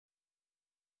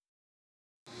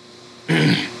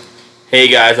Hey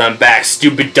guys, I'm back.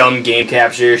 Stupid dumb game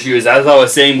capture issues. As I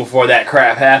was saying before that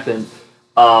crap happened,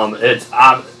 it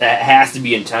has to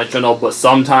be intentional, but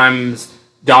sometimes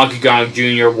Donkey Kong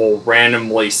Jr. will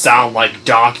randomly sound like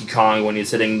Donkey Kong when he's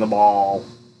hitting the ball.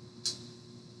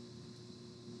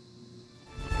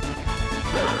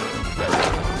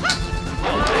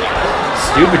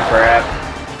 Stupid crap.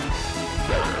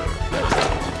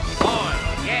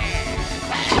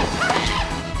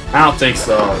 I don't think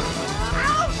so.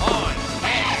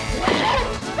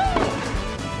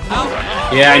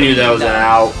 Yeah, I knew that was an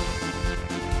out.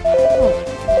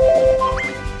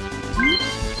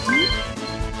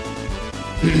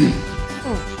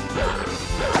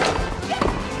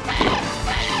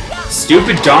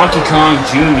 Stupid Donkey Kong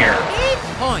Jr.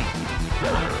 Point.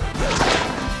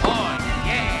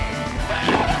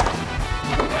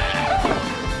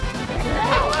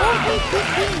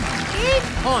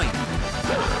 Point.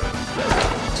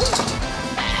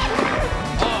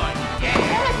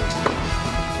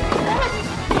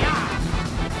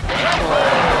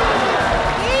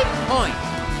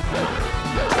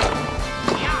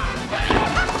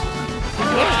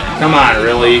 Come on,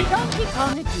 really?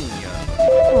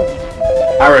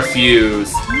 I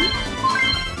refuse.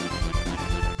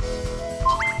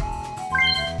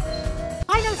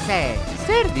 Final say,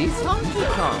 service Donkey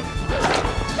Kong.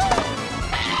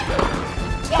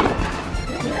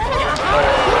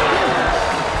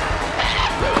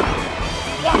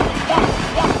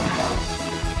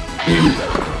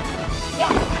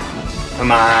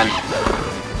 Come on.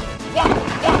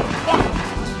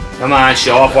 Come on,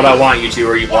 show off what I want you to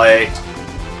replay.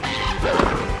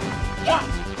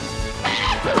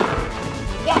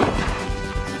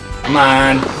 Come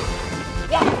on.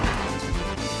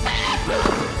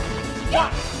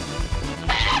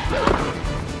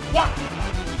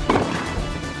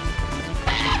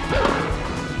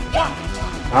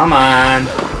 Come on.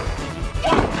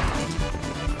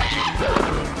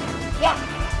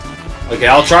 Okay,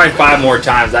 I'll try 5 more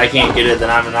times. I can't get it,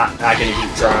 then I'm not gonna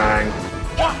keep trying.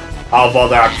 I'll have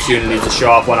other opportunities to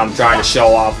show off what I'm trying to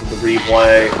show off with the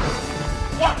replay.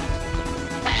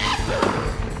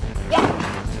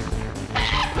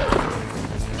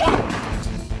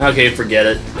 Okay, forget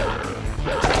it.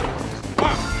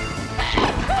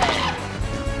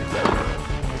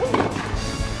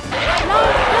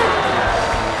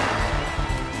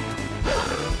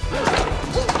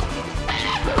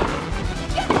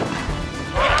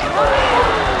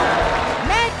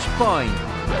 Match point.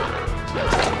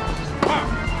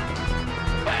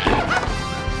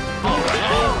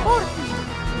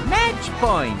 Match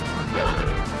point.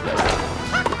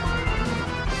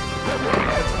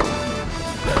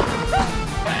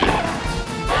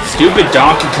 Stupid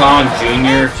Donkey Kong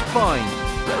Jr. Match point.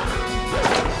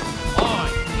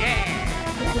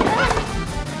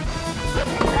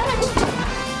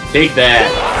 Take that.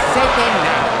 Second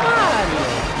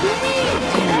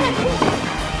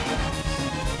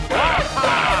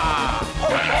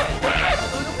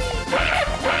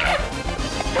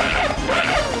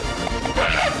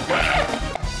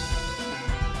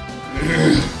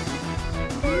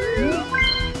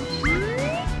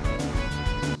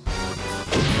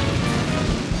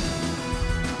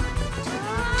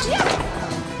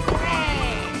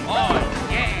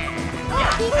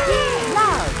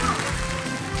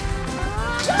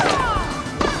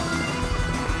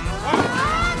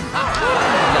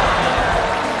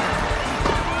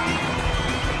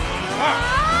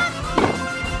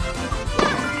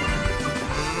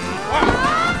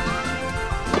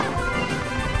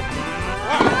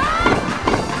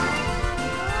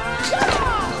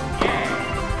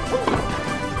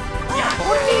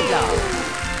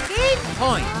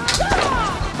point.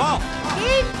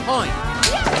 Point.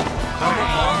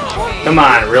 Come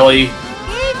on, really?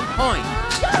 Point.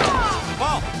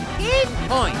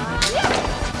 Point.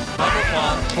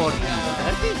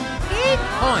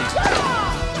 Point.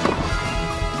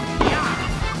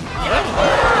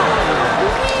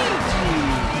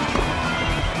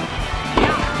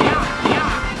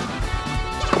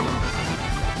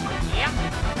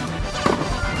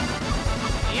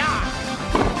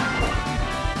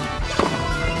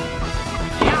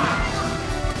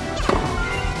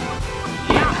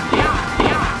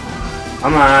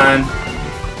 Come on.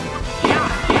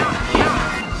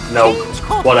 Nope.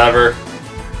 Whatever.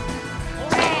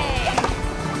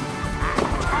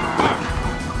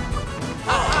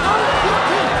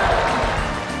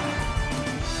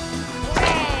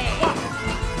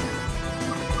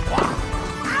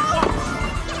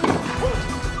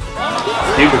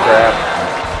 Stupid crap.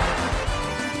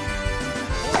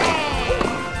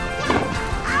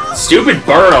 Stupid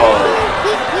Burrow.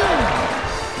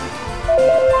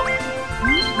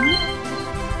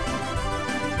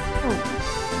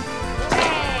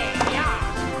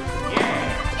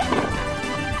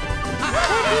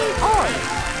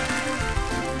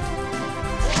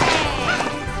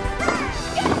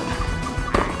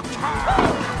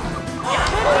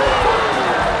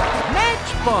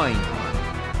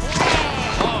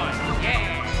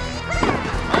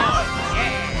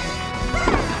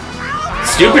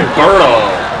 Stupid Birdo!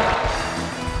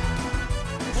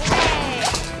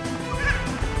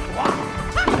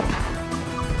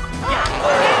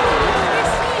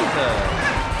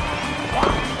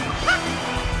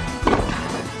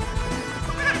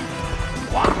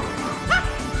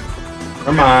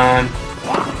 Come on.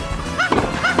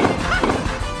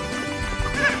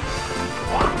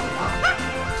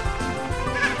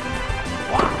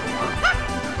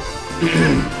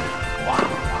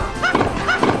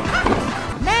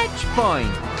 Match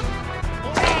point.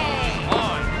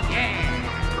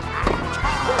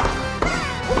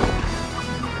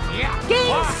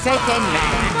 Game, set, and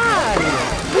match. Mario,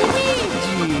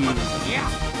 Luigi.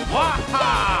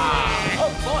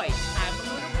 Oh boy,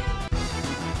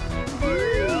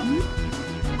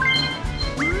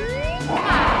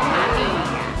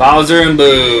 Bowser and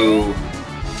Boo.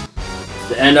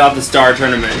 The end of the Star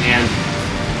Tournament, and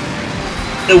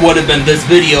it would have been this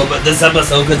video, but this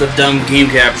episode because of dumb game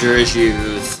capture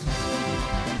issues.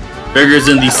 Figures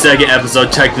in the second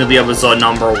episode, technically episode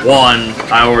number 1,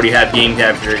 I already have game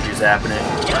capture issues happening.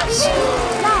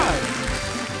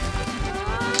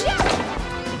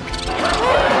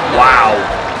 Wow.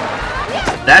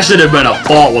 That should have been a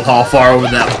fault with how far over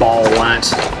that ball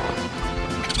went.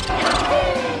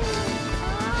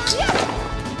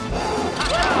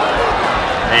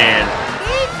 Man.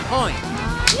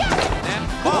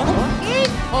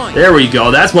 There we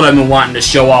go. That's what I've been wanting to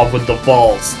show off with the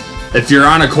faults. If you're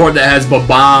on a court that has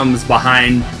bombs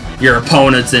behind your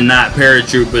opponents and not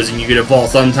paratroopers, and you get a fault,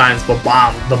 sometimes the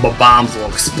bombs will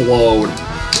explode.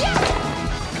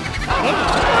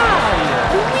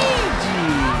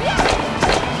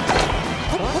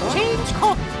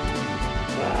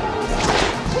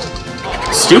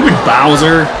 Stupid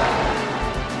Bowser.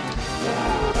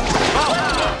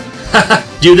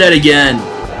 Do that again.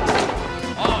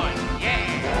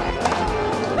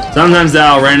 Sometimes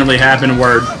that'll randomly happen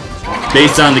where,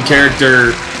 based on the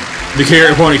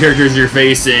opponent characters you're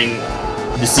facing,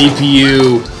 the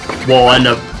CPU will end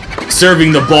up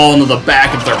serving the ball into the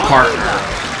back of their partner.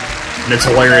 And it's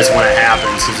hilarious when it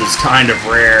happens, because it's kind of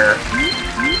rare.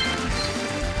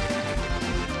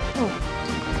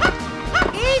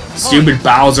 Stupid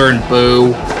Bowser and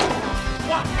Boo.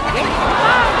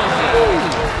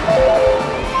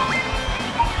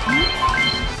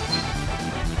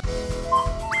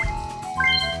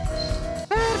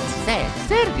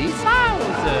 Service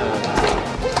Bowser.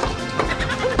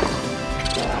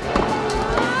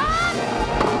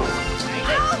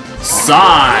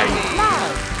 Sigh.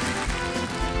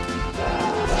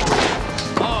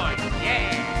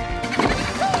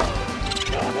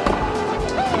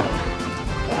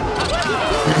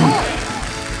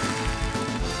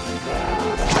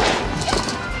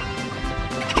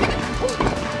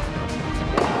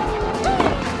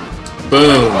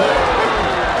 Boom.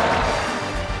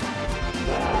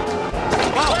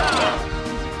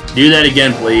 Do that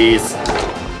again, please.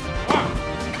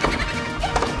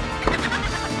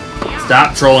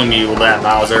 Stop trolling me with that,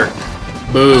 Bowser.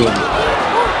 Boom.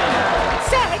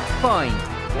 Set point.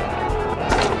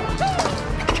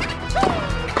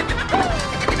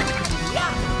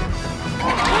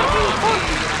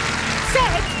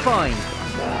 Set point.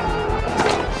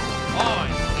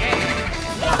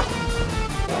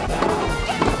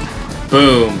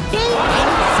 Boom.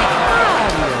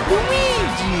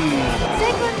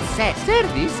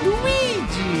 Service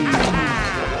Luigi.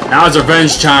 Now it's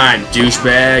revenge time,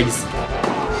 douchebags.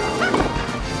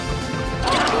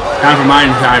 Time for my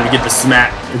time to get the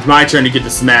smash. It's my turn to get the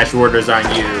smash orders on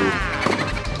you.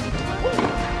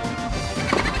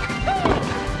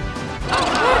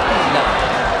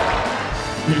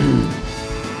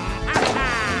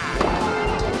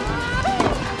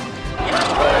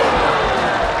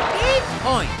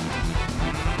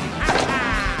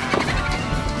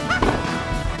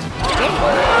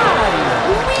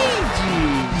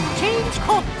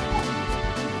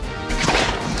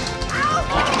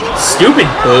 Stupid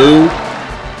Boo!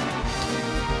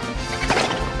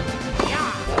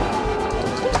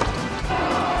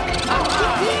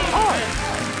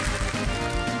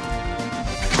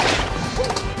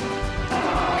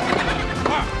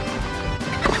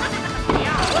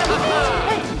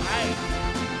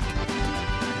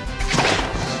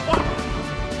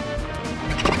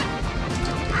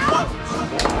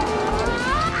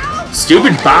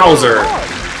 Stupid Bowser!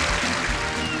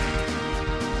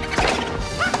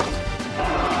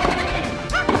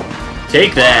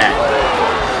 Take that!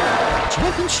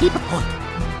 Championship point.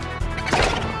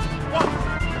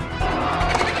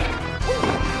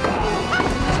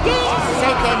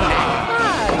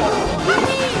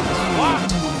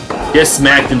 Get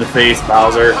smacked in the face,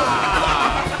 Bowser.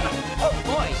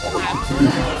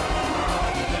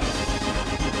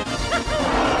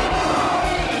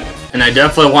 And I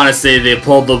definitely want to say they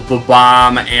pulled the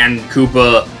Bomb and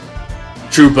Koopa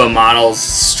Troopa models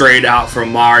straight out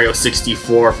from Mario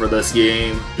 64 for this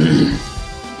game.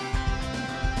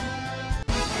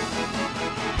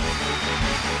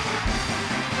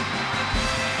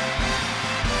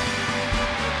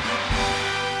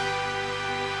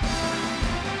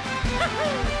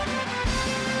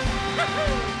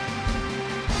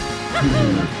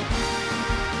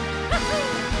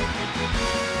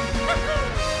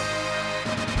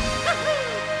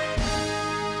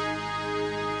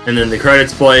 And then the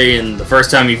credits play, and the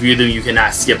first time you view them, you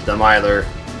cannot skip them either.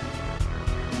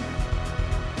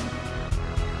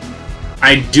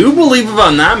 I do believe, if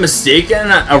I'm not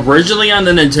mistaken, originally on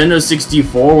the Nintendo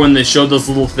 64, when they showed this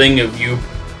little thing of you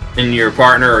and your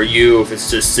partner, or you, if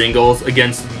it's just singles,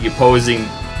 against the opposing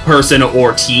person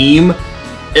or team,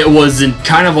 it was in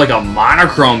kind of like a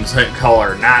monochrome type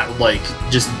color, not like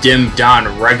just dimmed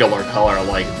down regular color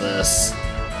like this.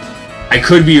 I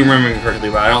could be remembering correctly,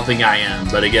 but I don't think I am.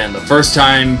 But again, the first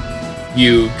time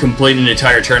you complete an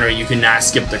entire tournament, you cannot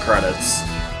skip the credits.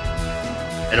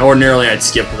 And ordinarily I'd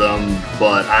skip them,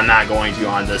 but I'm not going to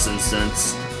on this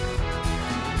instance.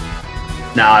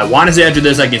 Now, I want to say after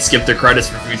this I can skip the credits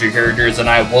for future characters, and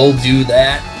I will do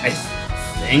that, I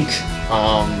think.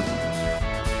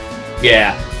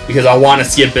 Yeah, because I want to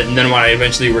skip it, and then when I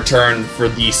eventually return for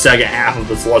the second half of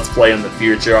this Let's Play in the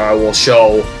future, I will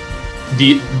show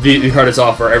the credits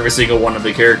off for every single one of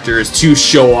the characters to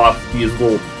show off these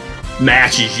little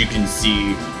matches you can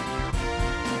see.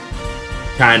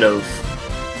 Kind of.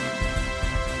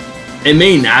 It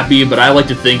may not be, but I like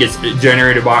to think it's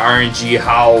generated by RNG,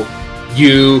 how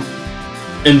you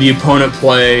and the opponent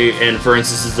play, and for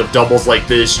instances of doubles like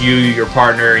this, you, your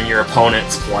partner, and your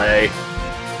opponents play.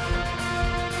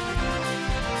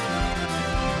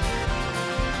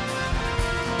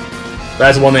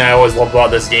 That's one thing I always love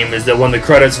about this game, is that when the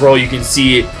credits roll, you can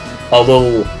see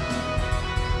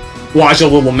watch a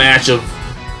little match of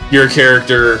your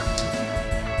character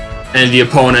and the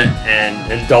opponent,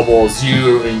 and doubles,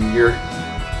 you and your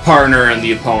partner and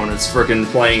the opponent's freaking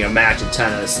playing a match of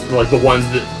tennis. Like the ones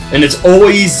that, and it's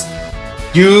always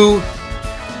you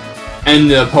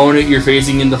and the opponent you're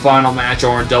facing in the final match,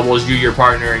 or in doubles, you, your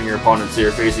partner, and your opponents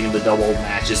you're facing in the double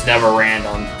match. It's never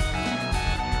random.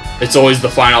 It's always the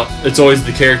final. It's always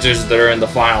the characters that are in the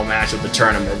final match of the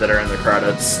tournament that are in the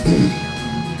credits.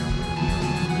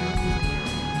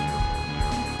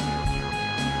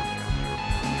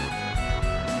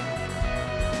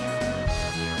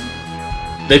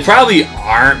 They probably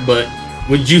aren't, but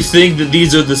would you think that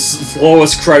these are the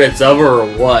slowest credits ever, or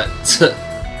what?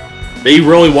 They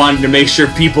really wanted to make sure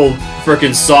people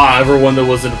frickin' saw everyone that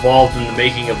was involved in the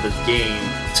making of this game.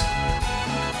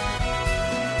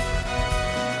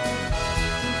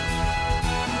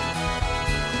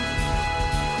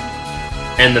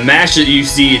 And the match that you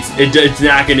see, it's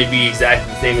not going to be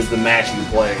exactly the same as the match you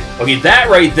played. Okay, that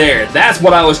right there, that's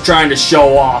what I was trying to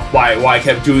show off by why I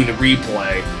kept doing the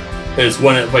replay. Is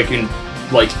when it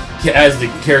has the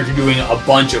character doing a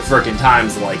bunch of frickin'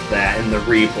 times like that in the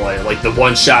replay. Like the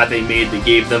one shot they made that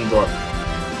gave them the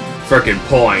frickin'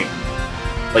 point.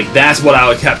 Like that's what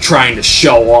I kept trying to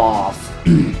show off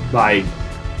by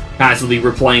constantly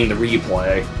replaying the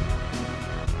replay.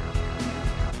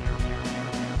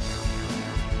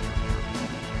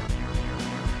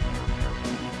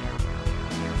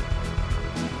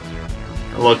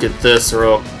 Look at this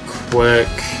real quick.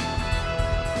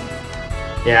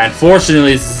 Yeah,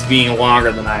 unfortunately this is being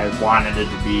longer than I wanted it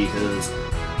to be, because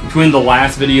between the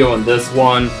last video and this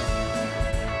one,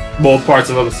 both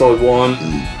parts of episode 1,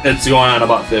 it's going on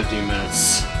about 15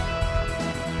 minutes.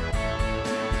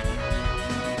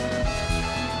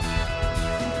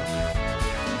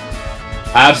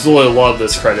 I absolutely love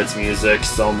this credits music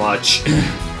so much.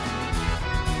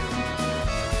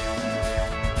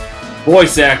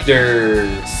 Voice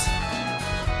actors!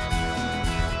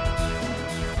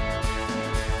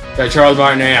 Got Charles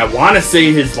Martinet. I want to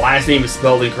say his last name is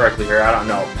spelled incorrectly here. I don't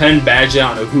know. Penn Badgett.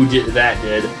 I don't know who did.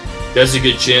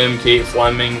 Jessica Jim, Kate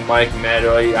Fleming, Mike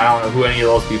Madoy. I don't know who any of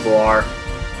those people are.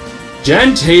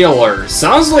 Jen Taylor.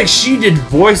 Sounds like she did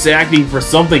voice acting for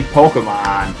something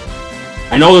Pokemon.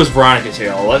 I know there's Veronica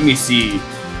Taylor. Let me see.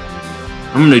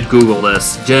 I'm going to Google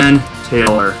this. Jen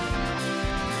Taylor.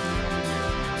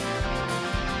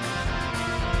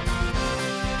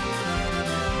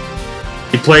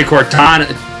 She played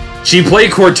Cortana. She played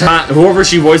Cortana. Whoever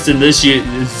she voiced in this, she is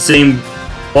the same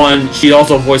one. She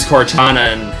also voiced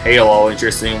Cortana in Halo,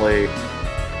 interestingly.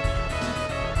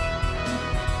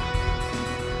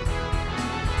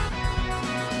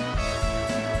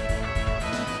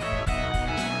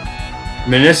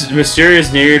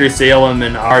 Mysterious narrator Salem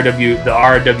in the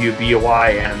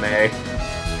RWBY anime.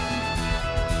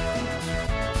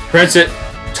 Princess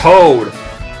Toad.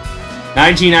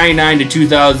 1999 to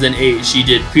 2008. She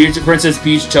did Princess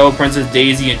Peach, Toad, Princess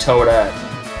Daisy, and Toadette.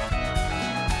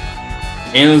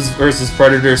 Aliens vs.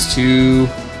 Predators 2.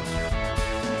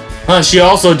 She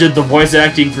also did the voice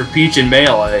acting for Peach in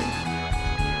Melee.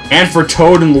 And for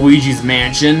Toad in Luigi's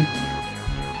Mansion.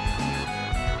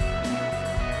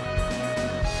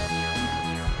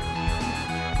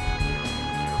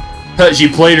 She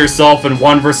played herself in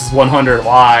 1 vs. 100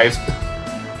 Live.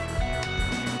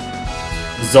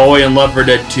 Zoe in Left 4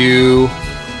 Dead 2.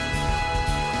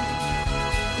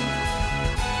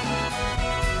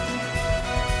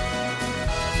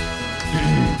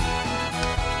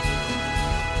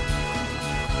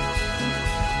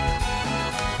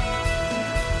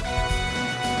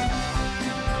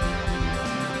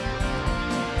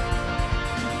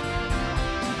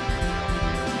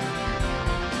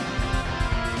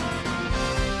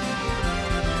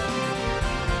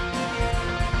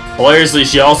 Hilariously,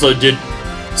 she also did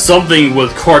something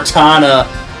with Cortana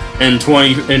in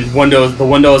the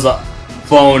Windows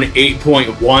Phone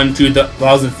 8.1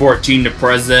 2014 to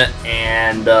present,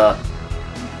 and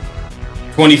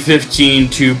 2015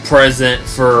 to present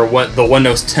for the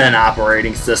Windows 10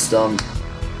 operating system.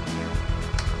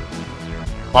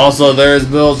 Also, there's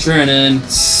Bill Trinan,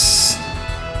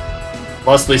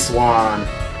 Leslie Swan.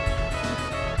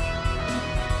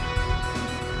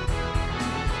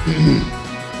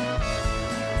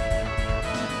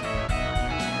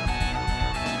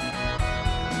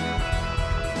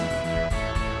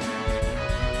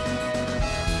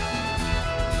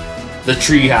 The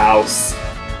Treehouse.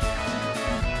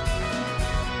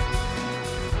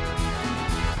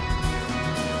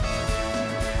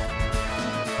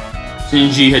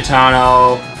 Shinji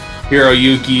Hitano,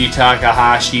 Hiroyuki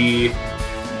Takahashi,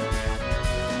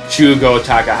 Shugo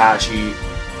Takahashi.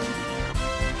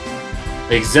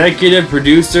 Executive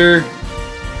producer,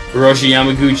 Hiroshi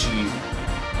Yamaguchi.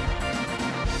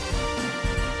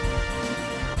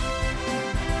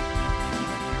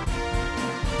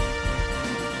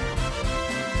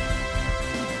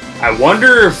 I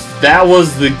wonder if that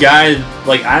was the guy,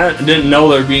 like, I didn't know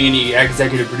there being any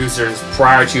executive producers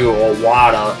prior to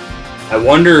Iwata. I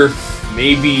wonder if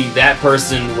maybe that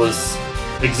person was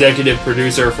executive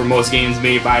producer for most games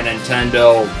made by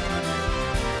Nintendo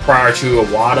prior to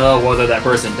Iwata, whether that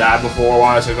person died before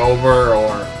Iwata took over,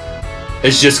 or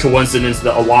it's just coincidence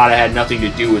that Iwata had nothing to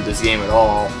do with this game at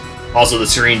all. Also, the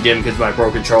screen dimmed because my Pro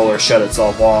Controller shut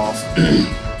itself off.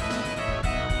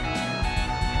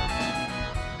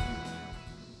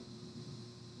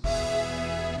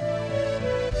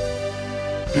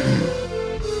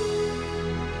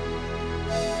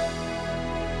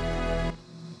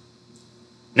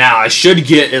 Now, I should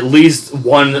get at least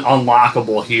one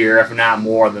unlockable here, if not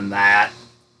more than that.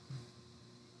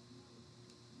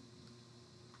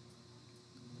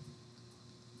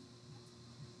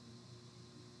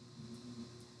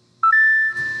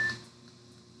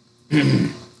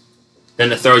 Then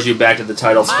it throws you back to the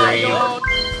title screen.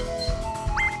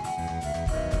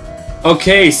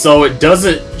 Okay, so it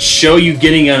doesn't show you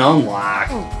getting an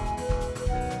unlock.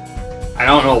 I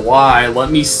don't know why.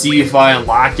 Let me see if I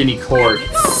unlocked any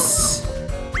coordinates.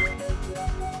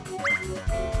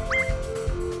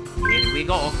 Here we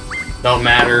go. Don't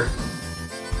matter.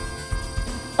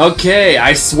 Okay,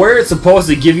 I swear it's supposed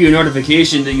to give you a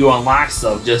notification that you unlock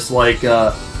stuff, just like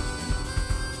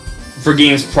for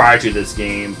games prior to this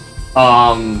game.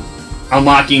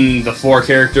 Unlocking the 4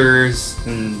 characters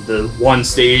in the 1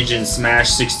 stage in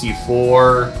Smash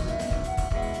 64.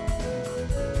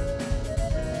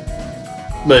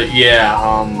 But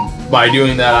yeah, by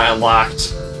doing that I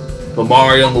unlocked the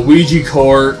Mario and Luigi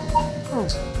Court,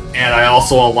 and I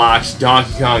also unlocked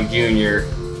Donkey Kong Jr.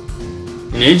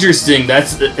 And interesting,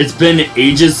 it's been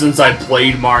ages since I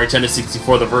played Mario Tennis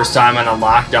 64 the first time and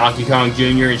unlocked Donkey Kong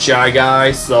Jr. and Shy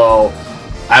Guy, so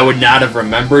I would not have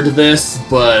remembered this,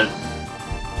 but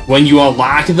when you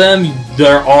unlock them,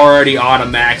 they're already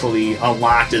automatically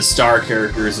unlocked as star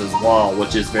characters as well,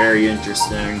 which is very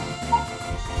interesting.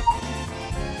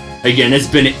 Again, it's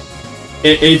been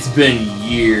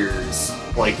years,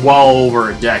 like well over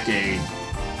a decade.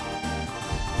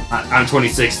 I'm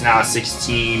 26 now,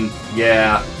 16.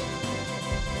 Yeah,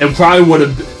 it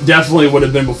probably definitely would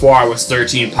have been before I was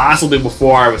 13, possibly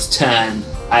before I was 10.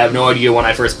 I have no idea when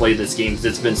I first played this game because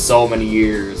it's been so many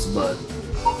years. But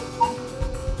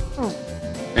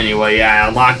anyway, yeah, I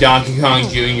unlocked Donkey Kong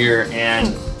Jr. and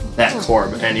that core.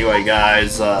 But anyway,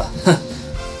 guys,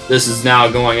 This is now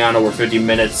going on over 50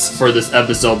 minutes for this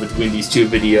episode between these two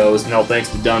videos. No thanks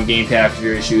to Dumb Game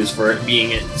Capture Issues for it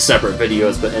being in separate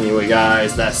videos. But anyway,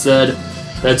 guys, that said,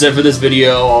 that's it for this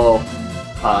video.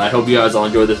 I hope you guys all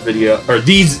enjoyed this video. Or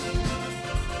these...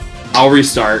 I'll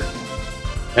restart.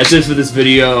 That's it for this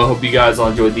video. I hope you guys all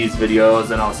enjoyed these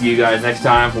videos. And I'll see you guys next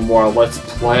time for more Let's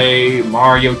Play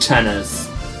Mario Tennis.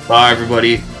 Bye,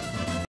 everybody.